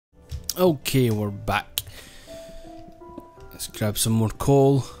Okay, we're back. Let's grab some more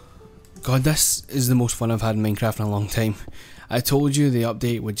coal. God, this is the most fun I've had in Minecraft in a long time. I told you the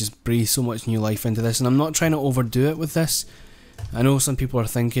update would just breathe so much new life into this, and I'm not trying to overdo it with this. I know some people are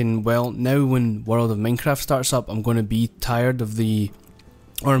thinking, well, now when World of Minecraft starts up, I'm going to be tired of I'm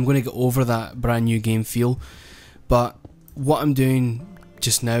going to get over that brand new game feel. But what I'm doing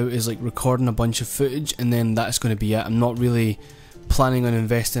just now is like recording a bunch of footage, and then that's going to be it. I'm not really planning on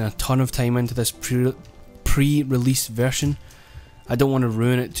investing a ton of time into this pre-release version. I don't want to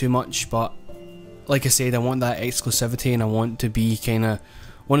ruin it too much, but like I said, I want that exclusivity, and I want to be kind of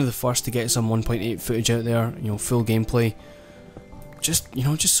one of the first to get some 1.8 footage out there, you know, full gameplay. Just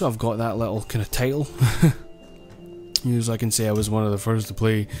so I've got that little kind of title. So I can say I was one of the first to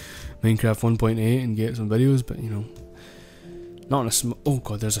play Minecraft 1.8 and get some videos, but you know, not in a oh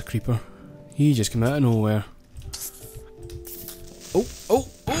god, there's a creeper. He just came out of nowhere. Oh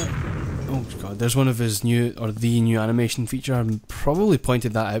god, there's one of his new, or the new animation feature. I probably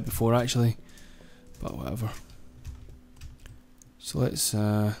pointed that out before actually, but whatever. So let's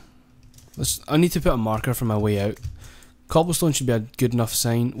I need to put a marker for my way out. Cobblestone should be a good enough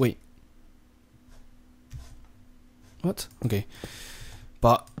sign. Wait. What? Okay.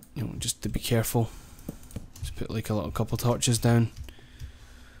 But, you know, just to be careful. Just put like a little couple torches down.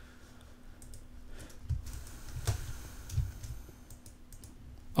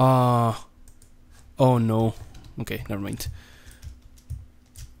 Oh no. Okay, never mind.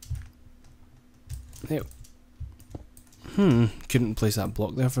 There. Couldn't place that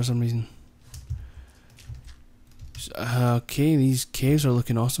block there for some reason. Okay, these caves are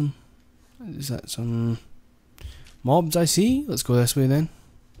looking awesome. Is that some mobs I see? Let's go this way then.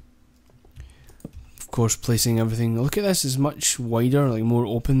 Of course, placing everything. Look at this, is much wider, like more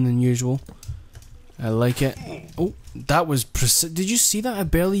open than usual. I like it. Oh, that was did you see that? I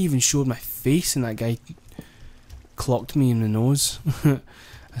barely even showed my face and that guy clocked me in the nose.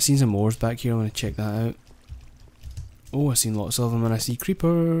 I seen some ores back here, I want to check that out. Oh, I seen lots of them and I see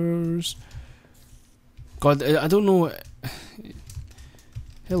creepers. God, I don't know.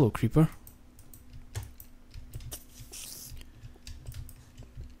 Hello, creeper.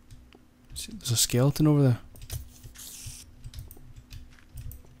 There's a skeleton over there.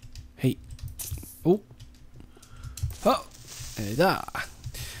 Hey. Oh. Oh.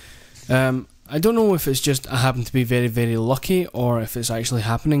 I don't know if it's just I happen to be very, very lucky or if it's actually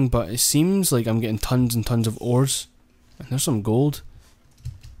happening, but it seems like I'm getting tons and tons of ores. And there's some gold.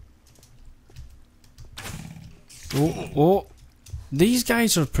 Oh. These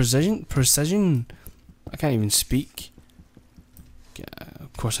guys are precision. I can't even speak.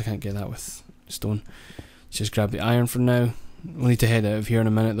 Of course I can't get that with stone. Let's just grab the iron for now. We'll need to head out of here in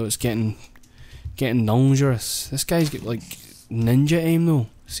a minute though. It's getting dangerous. This guy's got like ninja aim though.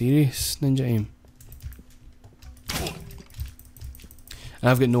 Serious ninja aim. And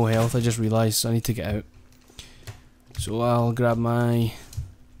I've got no health, I just realised, so I need to get out. So I'll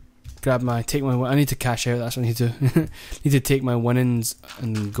I need to cash out, that's what I need to need to take my winnings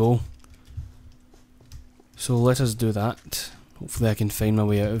and go. So let us do that. Hopefully I can find my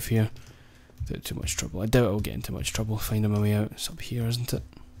way out of here without too much trouble. I doubt I'll get into much trouble finding my way out. It's up here, isn't it?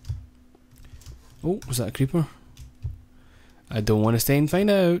 Oh, was that a creeper? I don't want to stay and find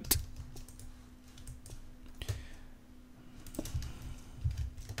out.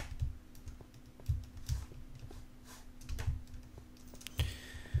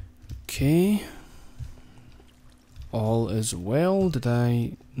 Okay. All is well. Did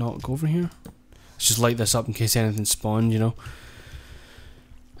I not go over here? Let's just light this up in case anything spawned, you know.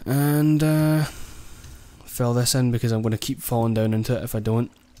 And fill this in because I'm going to keep falling down into it if I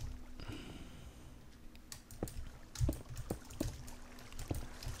don't.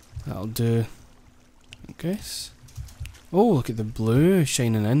 That'll do. I guess. Oh, look at the blue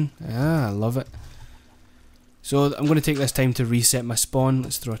shining in. Ah, I love it. So I'm going to take this time to reset my spawn.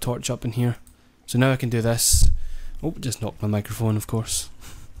 Let's throw a torch up in here. So now I can do this. Oh, just knocked my microphone, of course.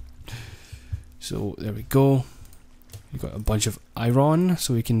 So there we go. We've got a bunch of iron,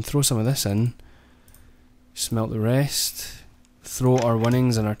 so we can throw some of this in. Smelt the rest. Throw our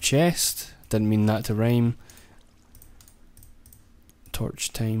winnings in our chest. Didn't mean that to rhyme.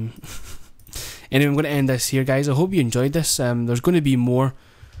 Torch time. Anyway, I'm going to end this here, guys. I hope you enjoyed this. There's going to be more.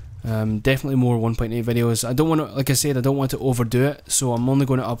 Definitely more 1.8 videos. I don't want to, like I said, I don't want to overdo it, so I'm only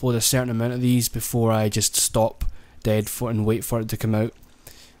going to upload a certain amount of these before I just stop dead and wait for it to come out.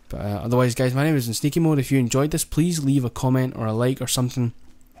 But otherwise, guys, my name is MrSneakymode. If you enjoyed this, please leave a comment or a like or something,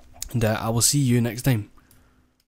 and I will see you next time.